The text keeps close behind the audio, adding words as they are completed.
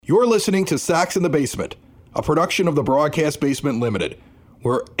You're listening to Sox in the Basement, a production of the Broadcast Basement Limited,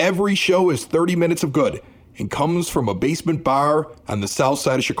 where every show is 30 minutes of good and comes from a basement bar on the south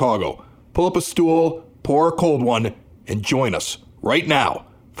side of Chicago. Pull up a stool, pour a cold one, and join us right now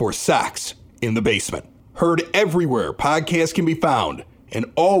for Sox in the Basement. Heard everywhere podcasts can be found, and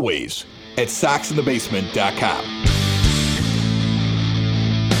always at soxinthebasement.com.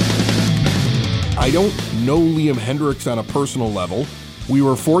 I don't know Liam Hendriks on a personal level. We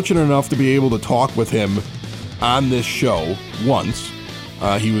were fortunate enough to be able to talk with him on this show once.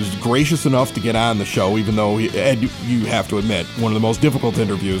 He was gracious enough to get on the show, even though, Ed, you have to admit, one of the most difficult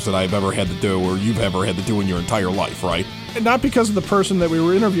interviews that I've ever had to do, or you've ever had to do in your entire life, right? And not because of the person that we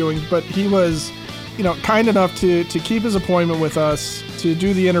were interviewing, but he was, kind enough to keep his appointment with us, to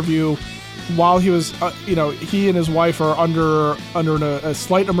do the interview while he was, he and his wife are under a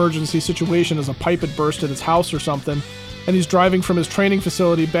slight emergency situation as a pipe had burst at his house or something. And he's driving from his training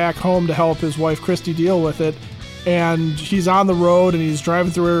facility back home to help his wife, Christy, deal with it. And he's on the road and he's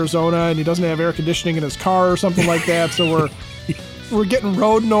driving through Arizona and he doesn't have air conditioning in his car or something like that. So we're getting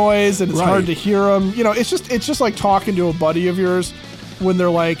road noise and it's hard to hear him. It's just like talking to a buddy of yours when they're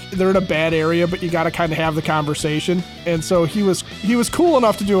in a bad area, but you got to kind of have the conversation. And so he was cool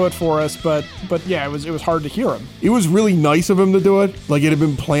enough to do it for us, but yeah, it was hard to hear him. It was really nice of him to do it. Like, it had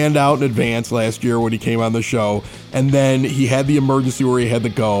been planned out in advance last year when he came on the show, and then he had the emergency where he had to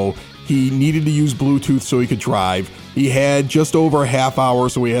go. He needed to use Bluetooth so he could drive. He had just over a half hour,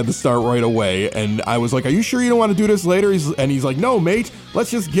 so we had to start right away. And I was like, are you sure you don't want to do this later? He's like, no, mate,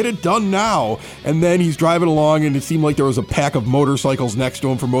 let's just get it done now. And then he's driving along, and it seemed like there was a pack of motorcycles next to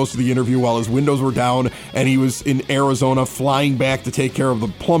him for most of the interview while his windows were down, and he was in Arizona flying back to take care of the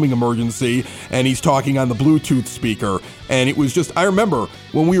plumbing emergency, and he's talking on the Bluetooth speaker. And it was just, I remember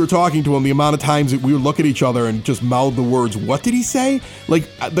when we were talking to him, the amount of times that we would look at each other and just mouth the words, what did he say? Like,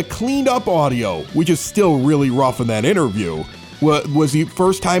 the cleaned up audio, which is still really rough in that interview, was the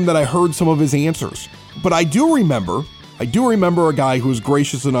first time that I heard some of his answers. But I do remember a guy who was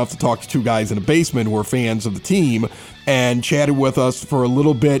gracious enough to talk to two guys in a basement who were fans of the team and chatted with us for a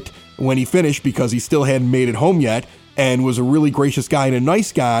little bit when he finished because he still hadn't made it home yet, and was a really gracious guy and a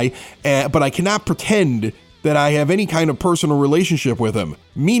nice guy, but I cannot pretend that I have any kind of personal relationship with him.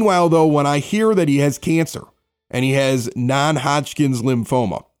 Meanwhile, though, when I hear that he has cancer and he has non-Hodgkin's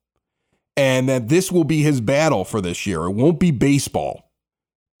lymphoma, and that this will be his battle for this year, it won't be baseball,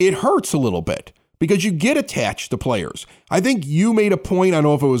 it hurts a little bit because you get attached to players. I think you made a point, I don't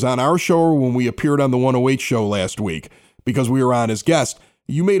know if it was on our show or when we appeared on the 108 show last week, because we were on as guests.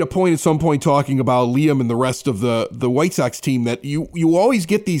 You made a point at some point talking about Liam and the rest of the White Sox team that you always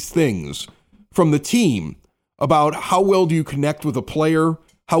get these things from the team about how well do you connect with a player,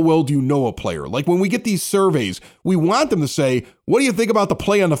 how well do you know a player. Like when we get these surveys, we want them to say, what do you think about the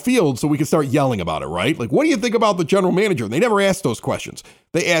play on the field, so we can start yelling about it, right? Like, what do you think about the general manager? And they never ask those questions.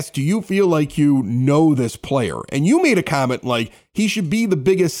 They ask, do you feel like you know this player? And you made a comment like he should be the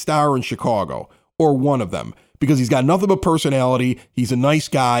biggest star in Chicago, or one of them, because he's got nothing but personality. He's a nice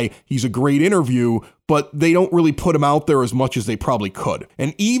guy. He's a great interview, but they don't really put him out there as much as they probably could.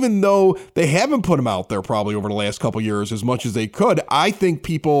 And even though they haven't put him out there probably over the last couple of years as much as they could, I think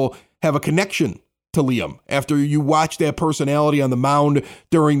people have a connection to Liam after you watch that personality on the mound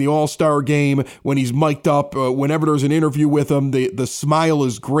during the All-Star game, when he's mic'd up, whenever there's an interview with him, the smile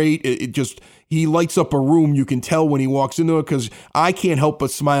is great. He lights up a room. You can tell when he walks into it, because I can't help but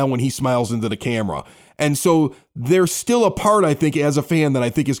smile when he smiles into the camera. And so there's still a part, I think, as a fan that I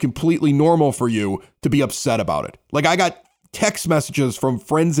think is completely normal for you to be upset about it. Like, I got text messages from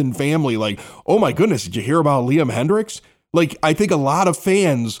friends and family like, oh my goodness, did you hear about Liam Hendriks? Like, I think a lot of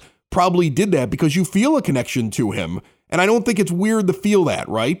fans probably did that because you feel a connection to him. And I don't think it's weird to feel that,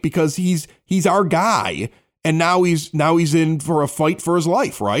 right? Because he's our guy, and now he's in for a fight for his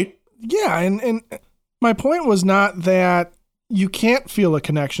life, right? Yeah, and my point was not that you can't feel a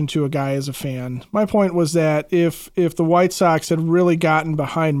connection to a guy as a fan. My point was that if the White Sox had really gotten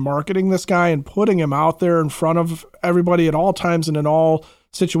behind marketing this guy and putting him out there in front of everybody at all times and in all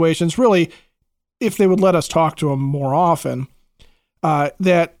situations, really, if they would let us talk to him more often,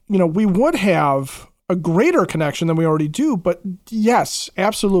 that, we would have a greater connection than we already do. But yes,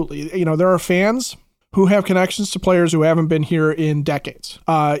 absolutely. There are fans who have connections to players who haven't been here in decades.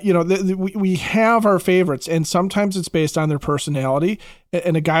 We have our favorites, and sometimes it's based on their personality.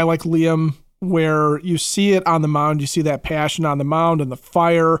 And a guy like Liam, where you see it on the mound, you see that passion on the mound and the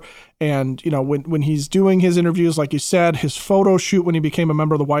fire. And, when he's doing his interviews, like you said, his photo shoot when he became a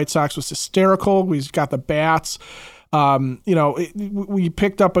member of the White Sox was hysterical. He's got the bats. We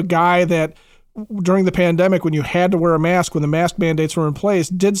picked up a guy that during the pandemic when you had to wear a mask, when the mask mandates were in place,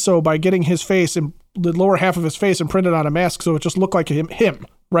 did so by getting his face and the lower half of his face imprinted on a mask so it just looked like him,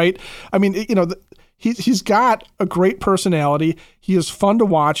 right? I mean, he's got a great personality. He is fun to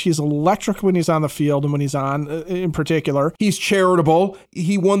watch. He's electric when he's on the field and when he's on in particular. He's charitable.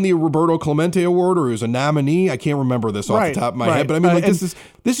 He won the Roberto Clemente Award, or he was a nominee. I can't remember this off the top of my head, but I mean,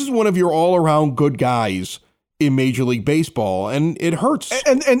 this is one of your all-around good guys in Major League Baseball, and it hurts.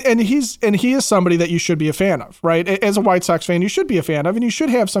 And he is somebody that you should be a fan of, right? As a White Sox fan, you should be a fan of, and you should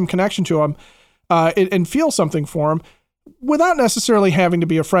have some connection to him and feel something for him without necessarily having to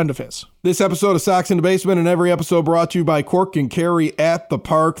be a friend of his. This episode of Sox in the Basement, and every episode brought to you by Cork and Carry at the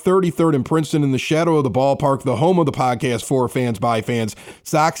Park, 33rd and Princeton, in the shadow of the ballpark, the home of the podcast for fans by fans.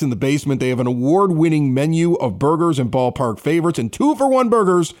 Sox in the Basement, they have an award-winning menu of burgers and ballpark favorites, and 2-for-1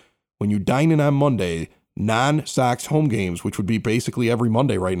 burgers when you dine in on Monday. Non-Sox home games, which would be basically every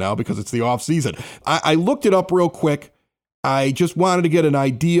Monday right now because it's the off season. I looked it up real quick. I just wanted to get an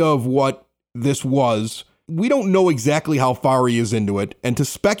idea of what this was. We don't know exactly how far he is into it, and to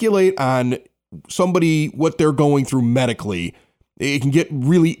speculate on somebody, what they're going through medically, it can get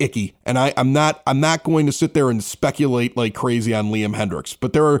really icky. And I'm not going to sit there and speculate like crazy on Liam Hendriks.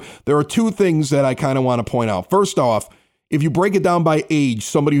 But there are two things that I kind of want to point out. First off, if you break it down by age,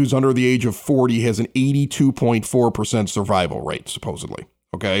 somebody who's under the age of 40 has an 82.4% survival rate, supposedly.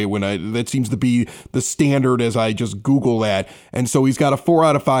 Okay, that seems to be the standard as I just Google that. And so he's got a 4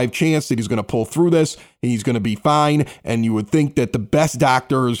 out of 5 chance that he's going to pull through this. He's going to be fine. And you would think that the best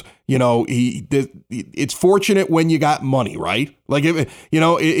doctors, it's fortunate when you got money, right? Like,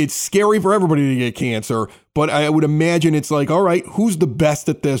 it's scary for everybody to get cancer, but I would imagine it's like, all right, who's the best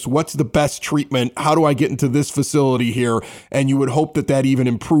at this? What's the best treatment? How do I get into this facility here? And you would hope that even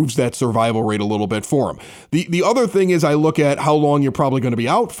improves that survival rate a little bit for him. The other thing is I look at how long you're probably going to be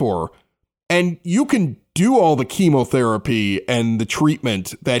out for, and you can do all the chemotherapy and the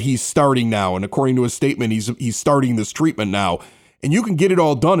treatment that he's starting now. And according to his statement, he's starting this treatment now, and you can get it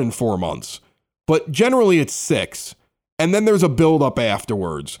all done in 4 months. But generally it's 6. And then there's a buildup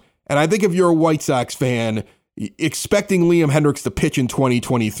afterwards. And I think if you're a White Sox fan, expecting Liam Hendriks to pitch in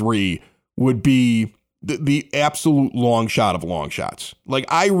 2023 would be the absolute long shot of long shots. Like,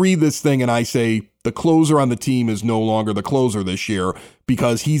 I read this thing and I say the closer on the team is no longer the closer this year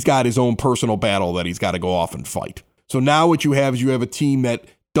because he's got his own personal battle that he's got to go off and fight. So now what you have is you have a team that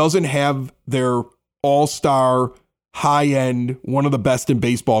doesn't have their all-star, high-end, one of the best in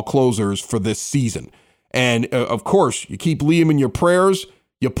baseball closers for this season. And of course, you keep Liam in your prayers,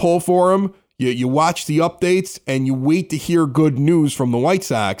 you pull for him, you watch the updates, and you wait to hear good news from the White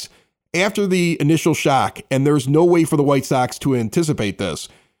Sox after the initial shock. And there's no way for the White Sox to anticipate this.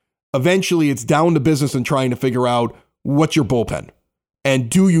 Eventually, it's down to business and trying to figure out what's your bullpen. And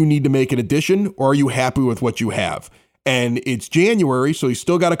do you need to make an addition, or are you happy with what you have? And it's January, so you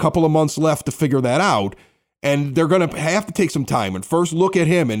still got a couple of months left to figure that out. And they're going to have to take some time and first look at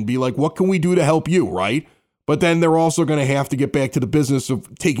him and be like, what can we do to help you, right? But then they're also going to have to get back to the business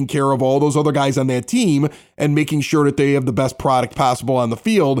of taking care of all those other guys on that team and making sure that they have the best product possible on the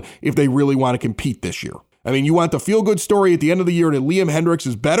field if they really want to compete this year. I mean, you want the feel-good story at the end of the year that Liam Hendriks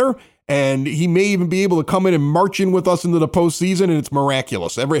is better, and he may even be able to come in and march in with us into the postseason, and it's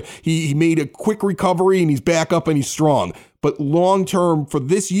miraculous. He made a quick recovery, and he's back up, and he's strong. But long-term, for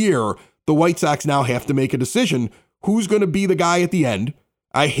this year, the White Sox now have to make a decision. Who's going to be the guy at the end?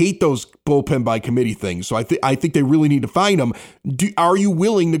 I hate those bullpen by committee things, so I think they really need to find them. Are you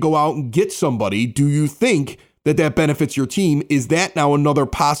willing to go out and get somebody? Do you think that benefits your team? Is that now another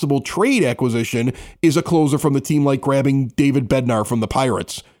possible trade acquisition? Is a closer from the team like grabbing David Bednar from the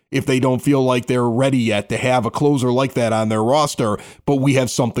Pirates if they don't feel like they're ready yet to have a closer like that on their roster, but we have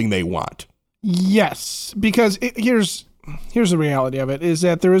something they want? Yes, because here's the reality of it, is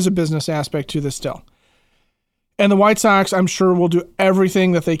that there is a business aspect to this still. And the White Sox, I'm sure, will do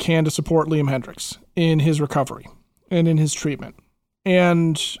everything that they can to support Liam Hendriks in his recovery and in his treatment.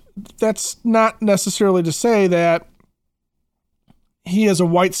 And that's not necessarily to say that he is a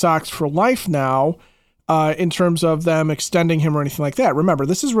White Sox for life now in terms of them extending him or anything like that. Remember,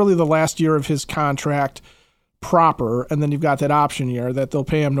 this is really the last year of his contract proper, and then you've got that option year that they'll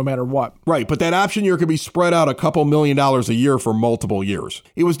pay him no matter what. Right, but that option year could be spread out a couple $1 million a year for multiple years.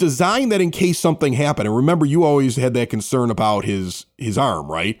 It was designed that in case something happened, and remember, you always had that concern about his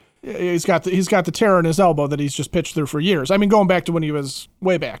arm, right? He's got the tear in his elbow that he's just pitched through for years. I mean, going back to when he was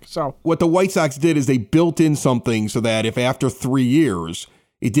way back. So what the White Sox did is they built in something so that if after 3 years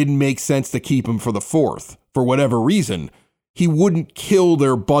it didn't make sense to keep him for the 4th, for whatever reason, he wouldn't kill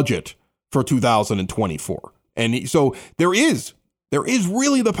their budget for 2024. And so there is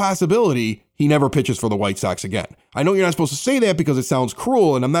really the possibility he never pitches for the White Sox again. I know you're not supposed to say that because it sounds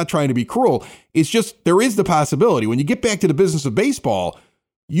cruel, and I'm not trying to be cruel. It's just there is the possibility. When you get back to the business of baseball,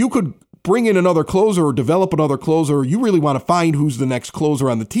 you could bring in another closer or develop another closer. You really want to find who's the next closer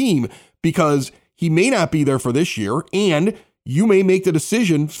on the team because he may not be there for this year, and you may make the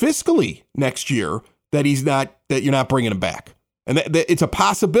decision fiscally next year that you're not bringing him back. And that it's a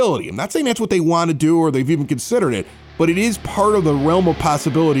possibility. I'm not saying that's what they want to do or they've even considered it, but it is part of the realm of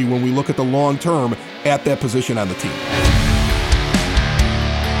possibility when we look at the long term at that position on the team.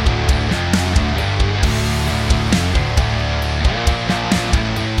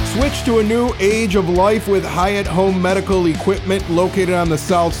 Switch to a new age of life with Hyatt Home Medical Equipment located on the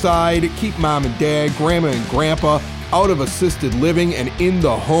south side. Keep mom and dad, grandma and grandpa out of assisted living and in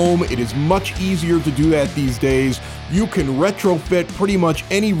the home. It is much easier to do that these days. You can retrofit pretty much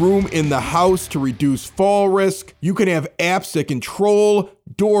any room in the house to reduce fall risk. You can have apps that control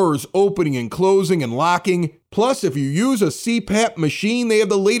doors opening and closing and locking. Plus, if you use a CPAP machine, they have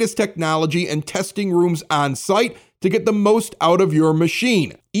the latest technology and testing rooms on site to get the most out of your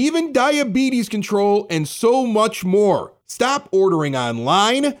machine. Even diabetes control and so much more. Stop ordering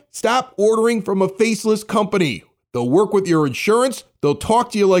online. Stop ordering from a faceless company. They'll work with your insurance, they'll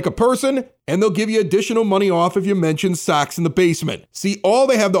talk to you like a person, and they'll give you additional money off if you mention Socks in the Basement. See all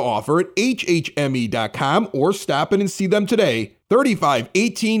they have to offer at hhme.com or stop in and see them today,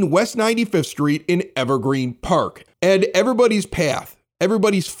 3518 West 95th Street in Evergreen Park. And everybody's path,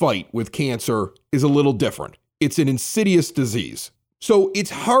 everybody's fight with cancer is a little different. It's an insidious disease. So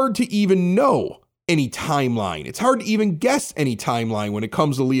it's hard to even know any timeline. It's hard to even guess any timeline when it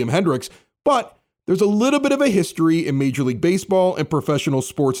comes to Liam Hendriks, but there's a little bit of a history in Major League Baseball and professional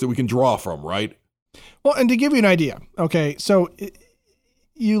sports that we can draw from, right? Well, and to give you an idea, okay, so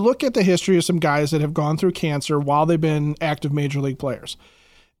you look at the history of some guys that have gone through cancer while they've been active Major League players.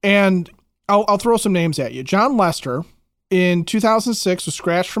 And I'll throw some names at you. John Lester, in 2006, was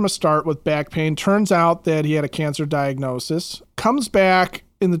scratched from a start with back pain. Turns out that he had a cancer diagnosis. Comes back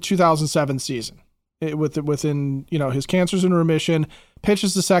in the 2007 season. Within his cancer's in remission,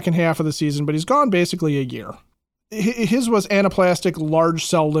 pitches the second half of the season, but he's gone basically a year. His was anaplastic large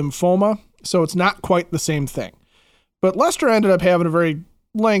cell lymphoma, so it's not quite the same thing. But Lester ended up having a very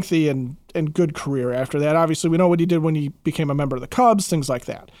lengthy and good career after that. Obviously, we know what he did when he became a member of the Cubs, things like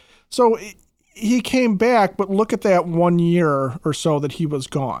that. So he came back, but look at that 1 year or so that he was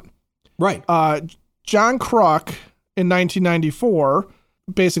gone. Right. John Kruk in 1994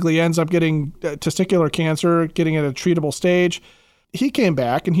 basically ends up getting testicular cancer, getting at a treatable stage. He came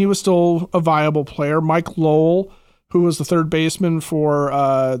back and he was still a viable player. Mike Lowell, who was the third baseman for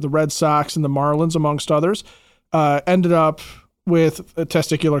the Red Sox and the Marlins, amongst others, ended up with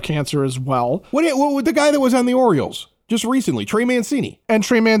testicular cancer as well. What the guy that was on the Orioles just recently, Trey Mancini? And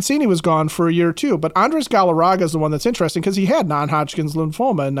Trey Mancini was gone for a year too. But Andres Galarraga is the one that's interesting because he had non-Hodgkin's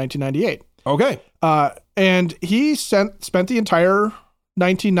lymphoma in 1998. Okay. And he spent the entire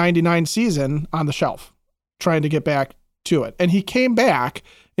 1999 season on the shelf trying to get back to it. And he came back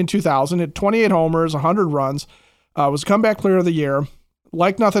in 2000 at 28 homers, 100 runs, was comeback player of the year,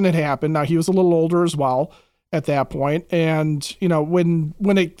 like nothing had happened. Now he was a little older as well at that point. And, when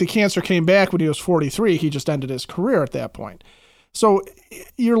the cancer came back when he was 43, he just ended his career at that point. So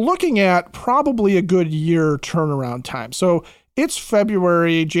you're looking at probably a good year turnaround time. So it's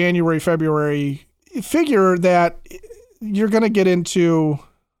January, February. Figure that you're going to get into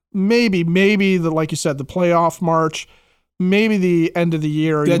maybe like you said, the playoff March, maybe the end of the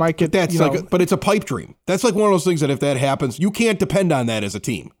year. You might get but it's a pipe dream. That's like one of those things that if that happens, you can't depend on that as a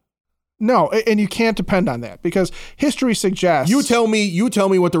team. No, and you can't depend on that because history suggests. You tell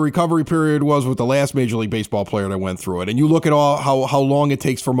me what the recovery period was with the last Major League Baseball player that went through it, and you look at how long it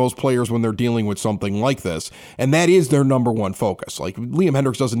takes for most players when they're dealing with something like this, and that is their number one focus. Like Liam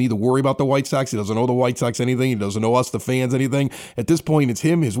Hendriks doesn't need to worry about the White Sox. He doesn't owe the White Sox anything. He doesn't owe us, the fans, anything. At this point, it's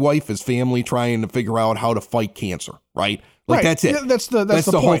him, his wife, his family trying to figure out how to fight cancer. Right? Like right. That's it. Yeah, that's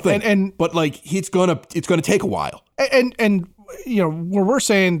the whole point. thing. But like it's gonna take a while. And where we're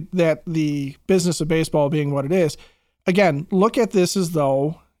saying that the business of baseball being what it is, again, look at this as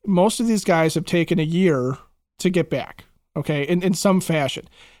though most of these guys have taken a year to get back, okay, in some fashion.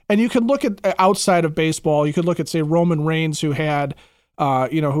 And you could look at outside of baseball, you could look at, say, Roman Reigns, who had,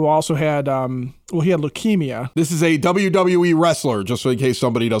 who also had, he had leukemia. This is a WWE wrestler, just in case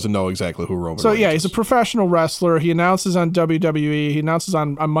somebody doesn't know exactly who Roman Reigns is. So, yeah, he's a professional wrestler. He announces on WWE, he announces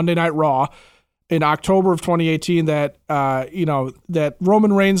on Monday Night Raw in October of 2018 that that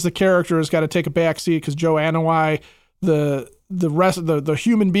Roman Reigns, the character, has got to take a backseat because Joe Anoa'i, the rest of the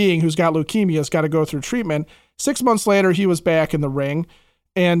human being who's got leukemia, has got to go through treatment. 6 months later, he was back in the ring,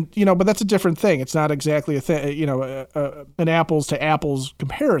 And, but that's a different thing. It's not exactly an apples to apples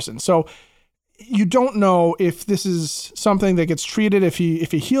comparison. So you don't know if this is something that gets treated. If he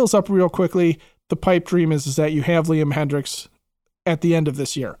heals up real quickly, the pipe dream is that you have Liam Hendriks at the end of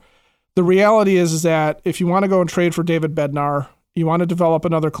this year. The reality is that if you want to go and trade for David Bednar, you want to develop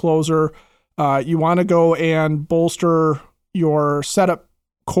another closer, you want to go and bolster your setup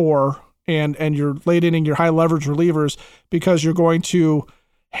core and your late inning, your high leverage relievers, because you're going to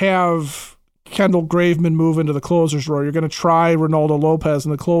have Kendall Graveman move into the closer's role. You're going to try Reynaldo Lopez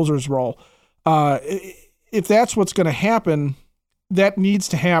in the closer's role. If that's what's going to happen, that needs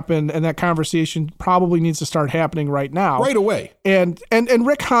to happen, and that conversation probably needs to start happening right now. Right away. And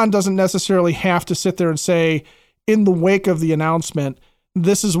Rick Hahn doesn't necessarily have to sit there and say, in the wake of the announcement,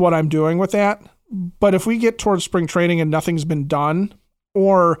 this is what I'm doing with that. But if we get towards spring training and nothing's been done,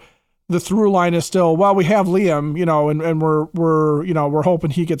 or the through line is still, well, we have Liam, and we're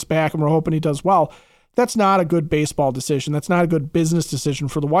hoping he gets back and we're hoping he does well, that's not a good baseball decision. That's not a good business decision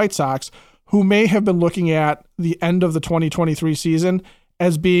for the White Sox, who may have been looking at the end of the 2023 season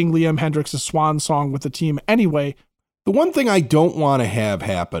as being Liam Hendriks' swan song with the team anyway. The one thing I don't want to have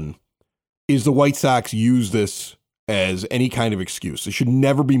happen is the White Sox use this as any kind of excuse. It should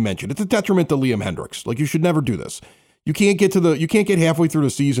never be mentioned. It's a detriment to Liam Hendriks. Like, you should never do this. You can't get halfway through the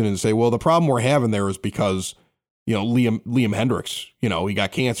season and say, well, the problem we're having there is because, Liam Hendriks, he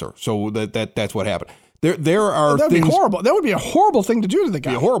got cancer. So that's what happened. There are That'd things. Be horrible. That would be a horrible thing to do to the guy.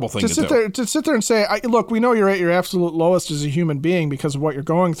 Be a horrible thing to do. To sit there and say, look, we know you're at your absolute lowest as a human being because of what you're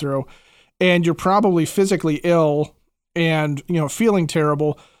going through, and you're probably physically ill and feeling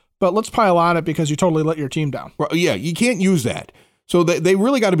terrible. But let's pile on it because you totally let your team down. Well, yeah, you can't use that. So they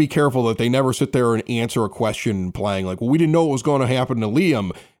really got to be careful that they never sit there and answer a question implying like, well, we didn't know what was going to happen to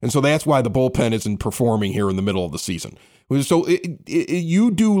Liam, and so that's why the bullpen isn't performing here in the middle of the season. So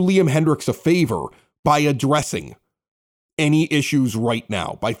you do Liam Hendriks a favor by addressing any issues right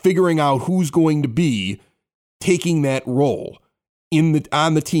now, by figuring out who's going to be taking that role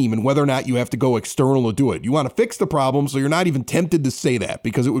on the team and whether or not you have to go external to do it. You want to fix the problem, so you're not even tempted to say that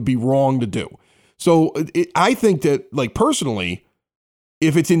because it would be wrong to do. So I think that, like, personally,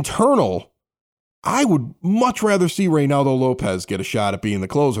 if it's internal, I would much rather see Reynaldo Lopez get a shot at being the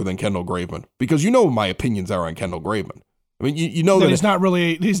closer than Kendall Graveman, because what my opinions are on Kendall Graveman. I mean, you know that he's not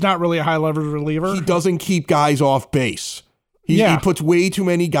really a high leverage reliever. He doesn't keep guys off base. He puts way too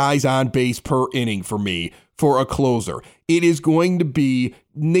many guys on base per inning for me for a closer. It is going to be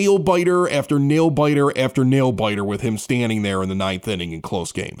nail biter after nail biter after nail biter with him standing there in the ninth inning in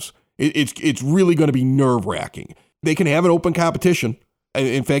close games. It's really going to be nerve wracking. They can have an open competition.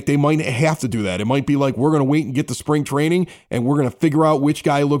 In fact, they might have to do that. It might be like, we're going to wait and get to spring training, and we're going to figure out which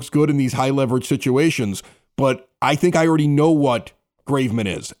guy looks good in these high leverage situations. But I think I already know what Graveman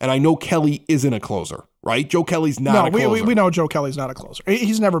is, and I know Kelly isn't a closer, right? Joe Kelly's not a closer. We know Joe Kelly's not a closer.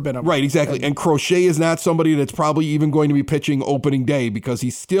 He's never been a right, exactly. And Crochet is not somebody that's probably even going to be pitching opening day because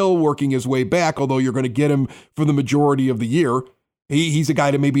he's still working his way back, although you're going to get him for the majority of the year. He's a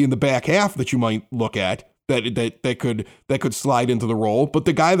guy that maybe in the back half that you might look at that could slide into the role. But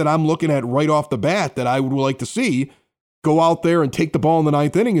the guy that I'm looking at right off the bat that I would like to see go out there and take the ball in the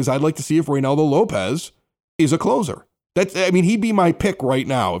ninth inning is I'd like to see if Reynaldo Lopez is a closer. He'd be my pick right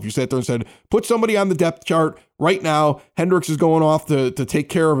now. If you sat there and said, put somebody on the depth chart right now, Hendriks is going off to take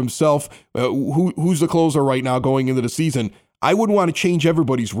care of himself. Who's the closer right now going into the season? I wouldn't want to change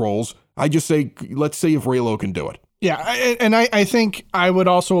everybody's roles. I just say, let's see if Raylo can do it. Yeah, and I think I would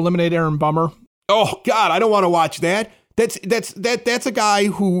also eliminate Aaron Bummer. Oh God, I don't want to watch that. That's a guy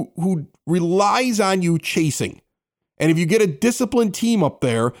who relies on you chasing. And if you get a disciplined team up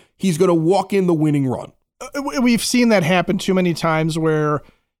there, he's going to walk in the winning run. We've seen that happen too many times where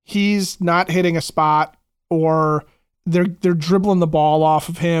he's not hitting a spot or they're dribbling the ball off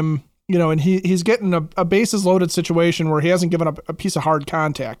of him, and he's getting a bases loaded situation where he hasn't given up a piece of hard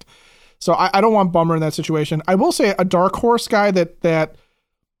contact. So I don't want Bummer in that situation. I will say a dark horse guy that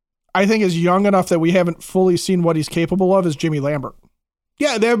I think is young enough that we haven't fully seen what he's capable of is Jimmy Lambert.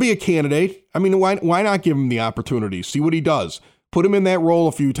 Yeah, that'd be a candidate. I mean, why not give him the opportunity? See what he does. Put him in that role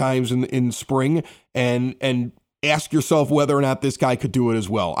a few times in spring and ask yourself whether or not this guy could do it as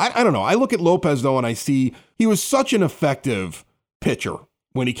well. I don't know. I look at Lopez, though, and I see he was such an effective pitcher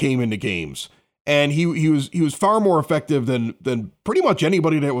when he came into games. And he was far more effective than pretty much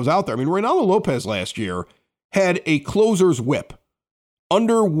anybody that was out there. I mean, Reynaldo Lopez last year had a closer's whip,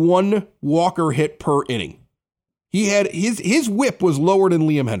 under one walker hit per inning. He had his whip was lower than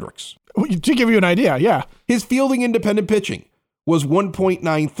Liam Hendriks. To give you an idea, yeah. His fielding independent pitching was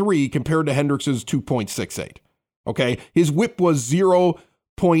 1.93 compared to Hendriks's 2.68. Okay, his whip was 0.0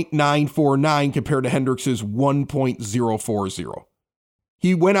 0.949 compared to Hendricks' 1.040.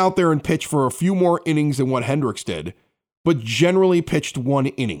 He went out there and pitched for a few more innings than what Hendricks did, but generally pitched 1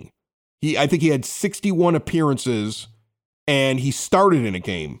 inning. I think he had 61 appearances, and he started in a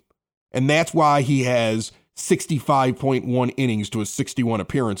game. And that's why he has 65.1 innings to his 61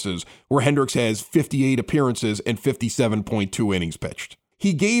 appearances, where Hendricks has 58 appearances and 57.2 innings pitched.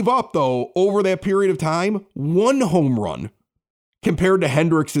 He gave up, though, over that period of time, 1 home run compared to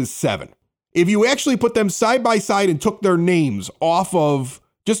Hendricks' 7. If you actually put them side by side and took their names off of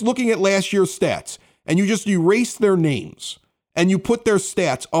just looking at last year's stats, and you just erased their names, and you put their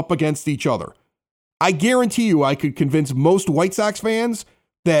stats up against each other, I guarantee you I could convince most White Sox fans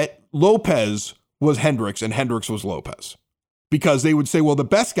that Lopez was Hendricks and Hendricks was Lopez. Because they would say, well, the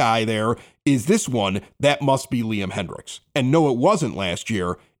best guy there is this one. That must be Liam Hendricks. And no, it wasn't last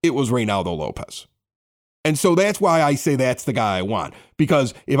year. It was Reynaldo Lopez. And so that's why I say that's the guy I want.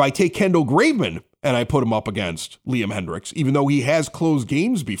 Because if I take Kendall Graveman and I put him up against Liam Hendricks, even though he has closed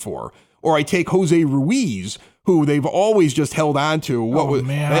games before, or I take Jose Ruiz, who they've always just held on to,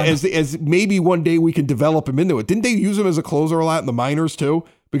 as maybe one day we can develop him into it. Didn't they use him as a closer a lot in the minors too?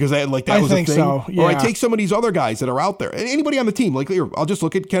 Because that was a thing. So, yeah. Or I take some of these other guys that are out there, and anybody on the team. Like here, I'll just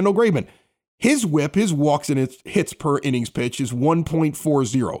look at Kendall Graveman. His whip, his walks and his hits per innings pitch is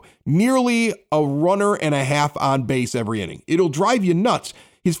 1.40, nearly a runner and a half on base every inning. It'll drive you nuts.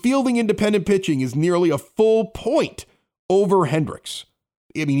 His fielding independent pitching is nearly a full point over Hendricks.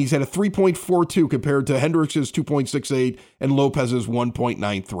 I mean, he's had a 3.42 compared to Hendricks' 2.68 and Lopez's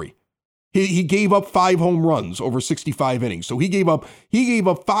 1.93. He gave up 5 home runs over 65 innings. So he gave up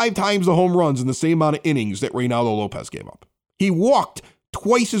 5 times the home runs in the same amount of innings that Reynaldo Lopez gave up. He walked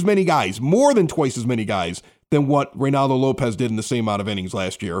twice as many guys, more than twice as many guys than what Reynaldo Lopez did in the same amount of innings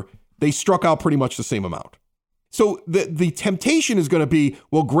last year. They struck out pretty much the same amount. So the temptation is going to be,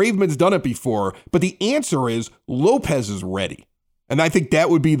 well, Graveman's done it before, but the answer is Lopez is ready. And I think that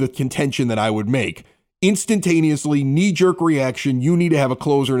would be the contention that I would make. Instantaneously, knee-jerk reaction, you need to have a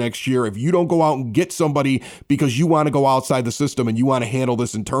closer next year. If you don't go out and get somebody because you want to go outside the system and you want to handle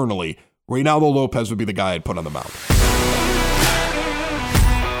this internally, Reynaldo Lopez would be the guy I'd put on the mound.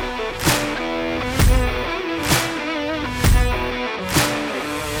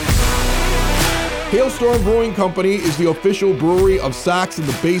 Hailstorm Brewing Company is the official brewery of Sox in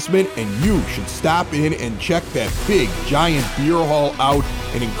the Basement, and you should stop in and check that big, giant beer hall out.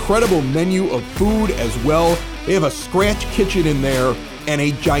 An incredible menu of food as well. They have a scratch kitchen in there and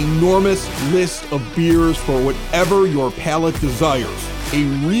a ginormous list of beers for whatever your palate desires. A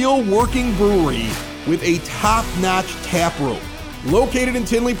real working brewery with a top-notch tap room. Located in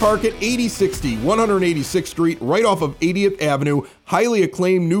Tinley Park at 8060 186th Street, right off of 80th Avenue, highly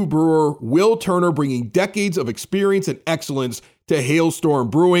acclaimed new brewer Will Turner bringing decades of experience and excellence to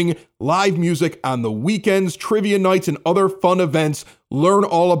Hailstorm Brewing. Live music on the weekends, trivia nights, and other fun events. Learn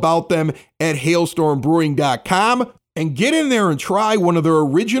all about them at hailstormbrewing.com and get in there and try one of their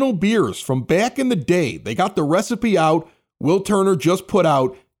original beers from back in the day. They got the recipe out. Will Turner just put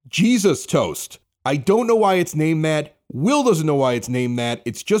out Jesus Toast. I don't know why it's named that. Will doesn't know why it's named that.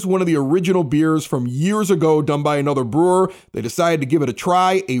 It's just one of the original beers from years ago done by another brewer. They decided to give it a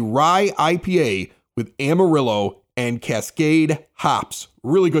try, a rye IPA with Amarillo and Cascade hops.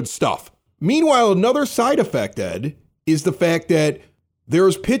 Really good stuff. Meanwhile, another side effect, Ed, is the fact that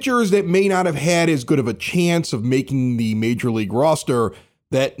there's pitchers that may not have had as good of a chance of making the major league roster,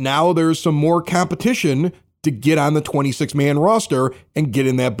 that now there's some more competition to get on the 26-man roster and get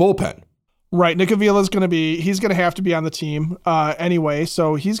in that bullpen. Right. Nick Avila he's going to have to be on the team anyway,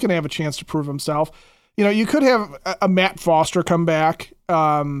 so he's going to have a chance to prove himself. You know, you could have a Matt Foster come back,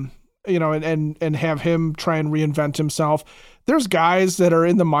 and have him try and reinvent himself. There's guys that are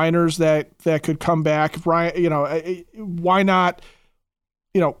in the minors that could come back. Why not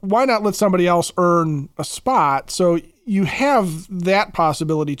let somebody else earn a spot? So you have that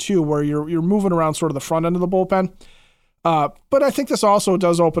possibility too, where you're moving around sort of the front end of the bullpen. But I think this also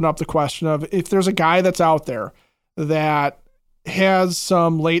does open up the question of if there's a guy that's out there that has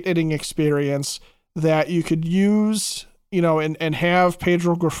some late inning experience that you could use, and have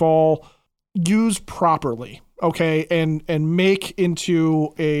Pedro Grifol use properly, okay, and make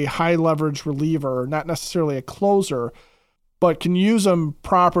into a high leverage reliever, not necessarily a closer, but can use them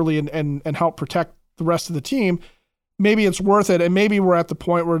properly and help protect the rest of the team. Maybe it's worth it, and maybe we're at the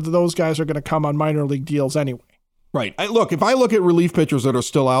point where those guys are going to come on minor league deals anyway. Right. If I look at relief pitchers that are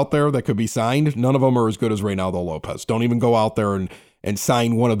still out there that could be signed, none of them are as good as Reynaldo Lopez. Don't even go out there and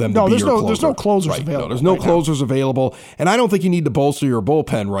sign one of them to be your closer. There's no closers available. No, there's no closers available. And I don't think you need to bolster your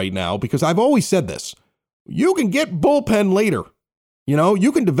bullpen right now because I've always said this. You can get bullpen later. You know,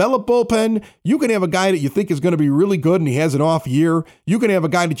 you can develop bullpen. You can have a guy that you think is going to be really good and he has an off year. You can have a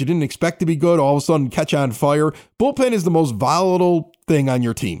guy that you didn't expect to be good, all of a sudden catch on fire. Bullpen is the most volatile thing on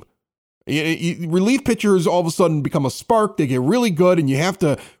your team. Relief pitchers all of a sudden become a spark. They get really good, and you have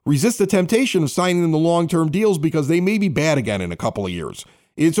to resist the temptation of signing them to long-term deals because they may be bad again in a couple of years.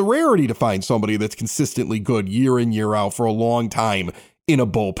 It's a rarity to find somebody that's consistently good year in, year out for a long time in a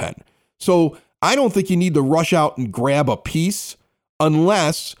bullpen. So I don't think you need to rush out and grab a piece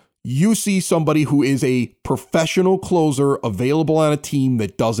unless you see somebody who is a professional closer available on a team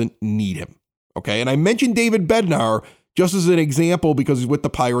that doesn't need him. Okay, and I mentioned David Bednar just as an example because he's with the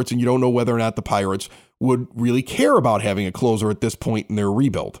Pirates and you don't know whether or not the Pirates would really care about having a closer at this point in their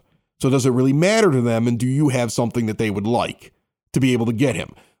rebuild. So does it really matter to them, and do you have something that they would like to be able to get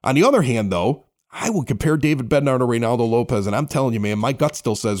him? On the other hand, though, I would compare David Bednar to Reynaldo Lopez, and I'm telling you, man, my gut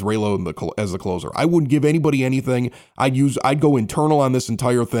still says Raylo as the closer. I wouldn't give anybody anything. I'd go internal on this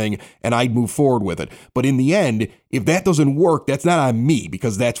entire thing, and I'd move forward with it. But in the end, if that doesn't work, that's not on me,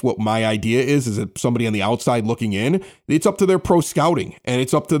 because that's what my idea is that somebody on the outside looking in. It's up to their pro scouting, and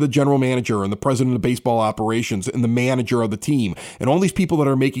it's up to the general manager and the president of baseball operations and the manager of the team and all these people that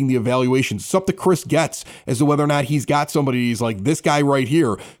are making the evaluations. It's up to Chris Getz as to whether or not he's got somebody he's like, this guy right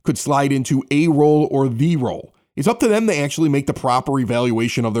here could slide into a role or the role. It's up to them to actually make the proper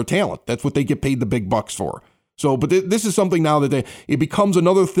evaluation of their talent. That's what they get paid the big bucks for. So, but this is something now that it becomes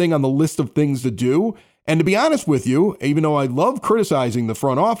another thing on the list of things to do. And to be honest with you, even though I love criticizing the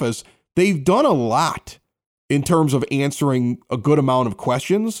front office, they've done a lot in terms of answering a good amount of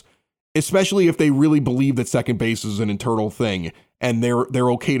questions, especially if they really believe that second base is an internal thing and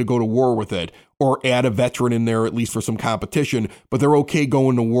they're okay to go to war with it, or add a veteran in there at least for some competition, but they're okay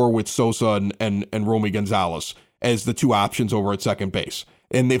going to war with Sosa and Romy Gonzalez as the two options over at second base.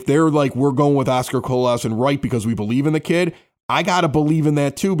 And if they're like, we're going with Oscar Colas and Wright because we believe in the kid, I got to believe in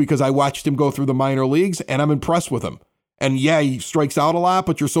that too, because I watched him go through the minor leagues and I'm impressed with him. And yeah, he strikes out a lot,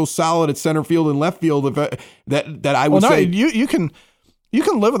 but you're so solid at center field and left field that I would say you can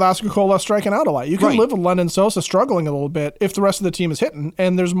live with Oscar Colas striking out a lot. You can live with Lenyn Sosa struggling a little bit if the rest of the team is hitting.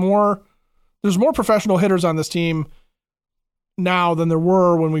 And there's more professional hitters on this team now than there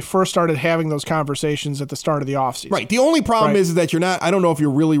were when we first started having those conversations at the start of the offseason. Right. The only problem is that you're not, I don't know if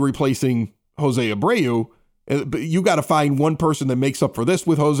you're really replacing Jose Abreu, but you got to find one person that makes up for this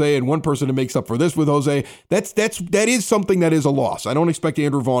with Jose and one person that makes up for this with Jose. That is something that is a loss. I don't expect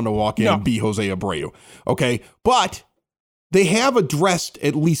Andrew Vaughn to walk in and be Jose Abreu. Okay. But they have addressed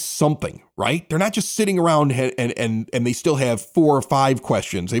at least something, right? They're not just sitting around and they still have 4 or 5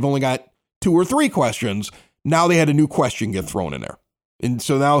 questions. They've only got 2 or 3 questions. Now they had a new question get thrown in there. And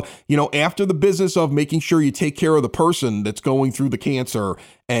so now, after the business of making sure you take care of the person that's going through the cancer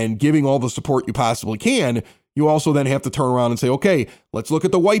and giving all the support you possibly can, you also then have to turn around and say, okay, let's look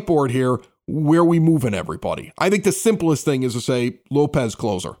at the whiteboard here. Where are we moving everybody? I think the simplest thing is to say Lopez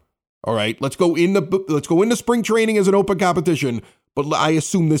closer. All right, let's go into spring training as an open competition, but I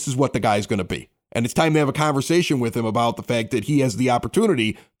assume this is what the guy's going to be. And it's time to have a conversation with him about the fact that he has the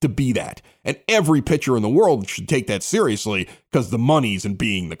opportunity to be that. And every pitcher in the world should take that seriously because the money's in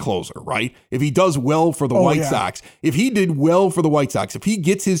being the closer, right? If he does well for the White Sox, if he did well for the White Sox, if he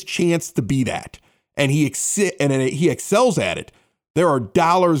gets his chance to be that and he excels at it, there are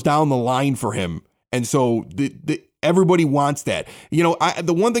dollars down the line for him. And so everybody wants that.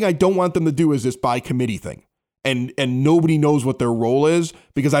 The one thing I don't want them to do is this by committee thing. And nobody knows what their role is,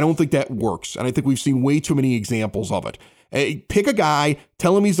 because I don't think that works. And I think we've seen way too many examples of it. Pick a guy,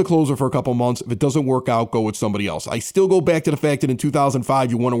 tell him he's the closer for a couple months. If it doesn't work out, go with somebody else. I still go back to the fact that in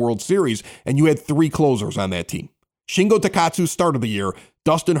 2005, you won a World Series and you had 3 closers on that team. Shingo Takatsu started the year,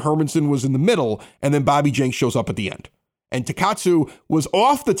 Dustin Hermanson was in the middle, and then Bobby Jenks shows up at the end. And Takatsu was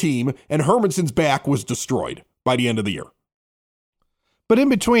off the team and Hermanson's back was destroyed by the end of the year. But in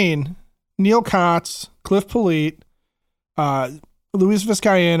between, Neil Kotz, Cliff Polite, Luis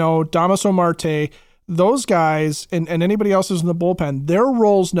Vizcaino, Damaso Marte, those guys and anybody else who's in the bullpen, their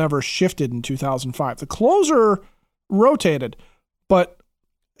roles never shifted in 2005. The closer rotated, but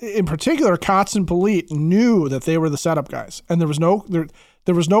in particular, Kotz and Polite knew that they were the setup guys, and there was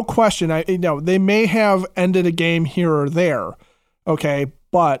no question. They may have ended a game here or there, okay,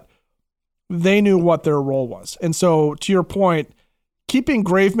 but they knew what their role was. And so, to your point, keeping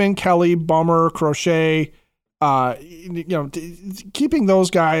Graveman, Kelly, Bummer, Crochet, keeping those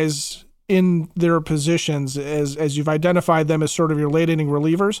guys in their positions as you've identified them as sort of your late inning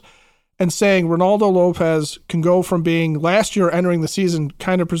relievers, and saying Reynaldo Lopez can go from being last year entering the season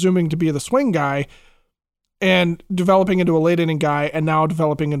kind of presuming to be the swing guy and developing into a late inning guy and now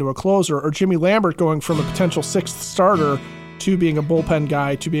developing into a closer, or Jimmy Lambert going from a potential 6th starter to being a bullpen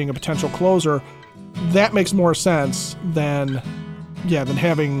guy to being a potential closer, that makes more sense than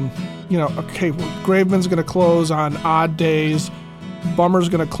having, okay, Graveman's going to close on odd days, Bummer's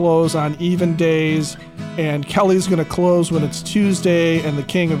going to close on even days, and Kelly's going to close when it's Tuesday, and the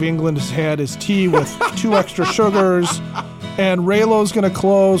King of England has had his tea with 2 extra sugars, and Raylo's going to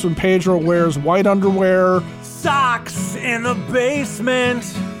close when Pedro wears white underwear. Socks in the basement.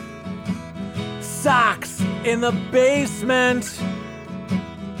 Socks in the basement.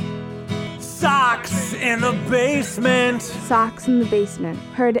 Socks in the basement. Socks in the Basement.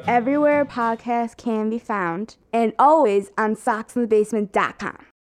 Heard everywhere podcasts can be found, and always on socksinthebasement.com.